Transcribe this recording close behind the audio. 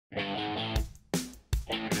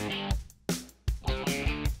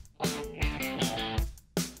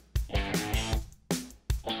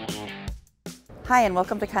Hi, and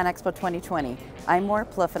welcome to ConExpo 2020. I'm Maura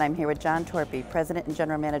Plouffe, and I'm here with John Torpy, President and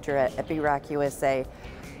General Manager at Epiroc USA.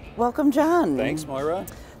 Welcome, John. Thanks, Maura.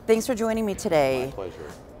 Thanks for joining me today. My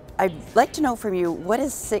pleasure. I'd like to know from you, what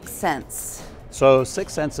is 6 Sense? So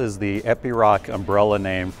 6 Sense is the Epiroc umbrella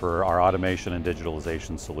name for our automation and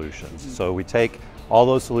digitalization solutions. So we take all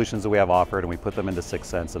those solutions that we have offered and we put them into 6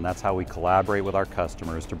 Sense, and that's how we collaborate with our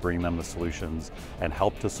customers to bring them the solutions and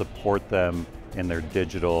help to support them in their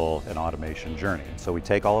digital and automation journey. So we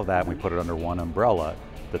take all of that and we put it under one umbrella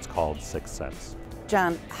that's called 6 Sense.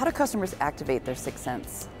 John, how do customers activate their 6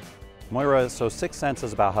 Sense? Moira, so 6 Sense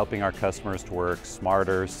is about helping our customers to work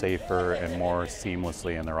smarter, safer, and more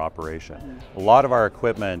seamlessly in their operation. A lot of our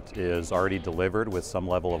equipment is already delivered with some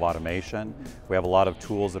level of automation. We have a lot of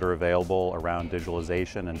tools that are available around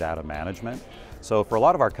digitalization and data management. So for a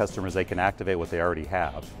lot of our customers, they can activate what they already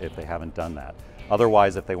have if they haven't done that.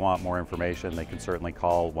 Otherwise, if they want more information, they can certainly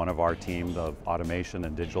call one of our team of automation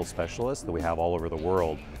and digital specialists that we have all over the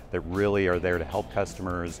world that really are there to help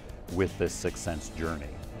customers with this 6 Sense journey.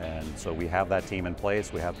 And so we have that team in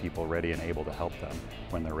place. We have people ready and able to help them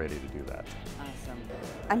when they're ready to do that. Awesome.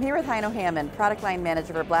 I'm here with Heino Hammann, Product Line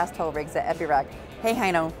Manager for Blast Hole Rigs at Epiroc. Hey,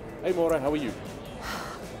 Heino. Hey, Maura, how are you?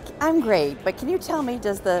 I'm great, but can you tell me,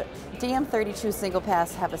 does the DM30 II single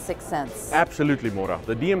pass have a 6 Sense? Absolutely, Maura.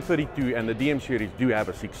 The DM30 II and the DM series do have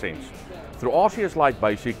a 6 Sense. Through RCS Lite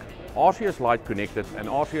Basic, RCS Lite Connected, and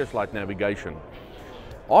RCS Lite Navigation.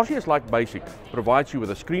 RCS Lite Basic provides you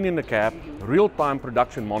with a screen in the cab, real-time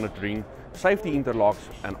production monitoring, safety interlocks,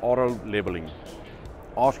 and auto leveling.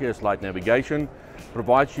 RCS Lite Navigation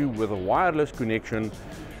provides you with a wireless connection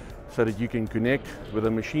so that you can connect with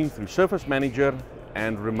a machine through Surface Manager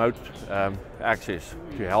and remote access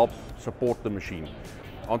to help support the machine.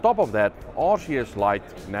 On top of that, RCS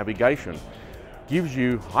Lite Navigation gives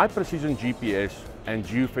you high precision GPS and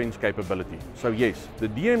geofence capability. So yes, the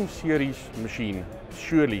DM series machine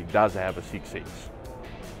surely does have a 6 Sense.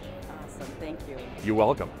 Awesome, thank you. You're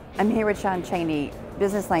welcome. I'm here with Shawn Cheney,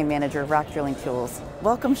 Business Line Manager of Rock Drilling Tools.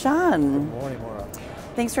 Welcome, Shawn. Good morning, Maura.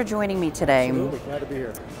 Thanks for joining me today. Absolutely, glad to be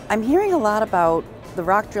here. I'm hearing a lot about the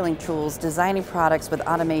rock drilling tools designing products with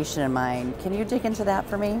automation in mind. Can you dig into that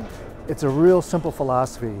for me? It's a real simple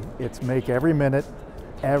philosophy. It's make every minute,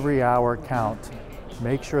 every hour count.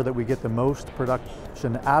 Make sure that we get the most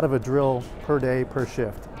production out of a drill per day, per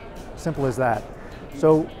shift. Simple as that.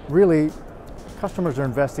 So really, customers are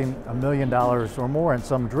investing $1 million or more in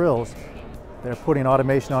some drills. They're putting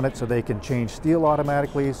automation on it so they can change steel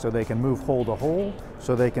automatically, so they can move hole to hole,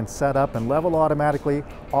 so they can set up and level automatically,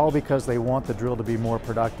 all because they want the drill to be more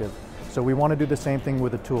productive. So we want to do the same thing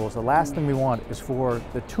with the tools. The last thing we want is for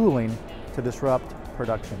the tooling to disrupt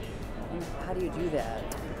production. How do you do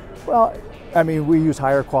that? Well, I mean, we use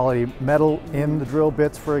higher quality metal in the drill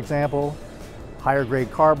bits, for example, higher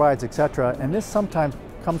grade carbides, etc. And this sometimes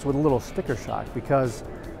comes with a little sticker shock because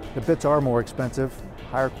the bits are more expensive.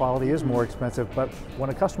 Higher quality is more expensive, but when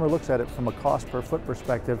a customer looks at it from a cost per foot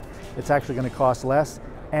perspective, it's actually going to cost less,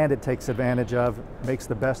 and it takes advantage of, makes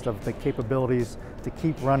the best of the capabilities to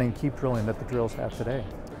keep running, keep drilling that the drills have today.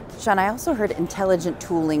 Shawn, I also heard intelligent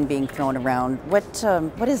tooling being thrown around.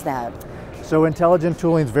 What is that? So intelligent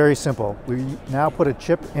tooling is very simple. We now put a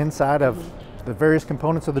chip inside of the various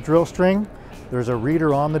components of the drill string. There's a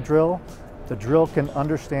reader on the drill. The drill can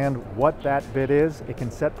understand what that bit is. It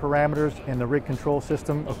can set parameters in the rig control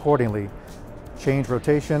system accordingly. Change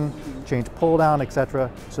rotation, change pull down,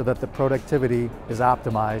 etc., so that the productivity is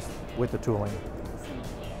optimized with the tooling. Awesome.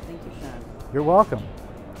 Thank you, Shawn. You're welcome.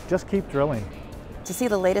 Just keep drilling. To see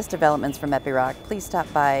the latest developments from Epiroc, please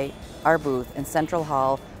stop by our booth in Central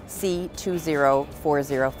Hall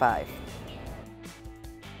C20405.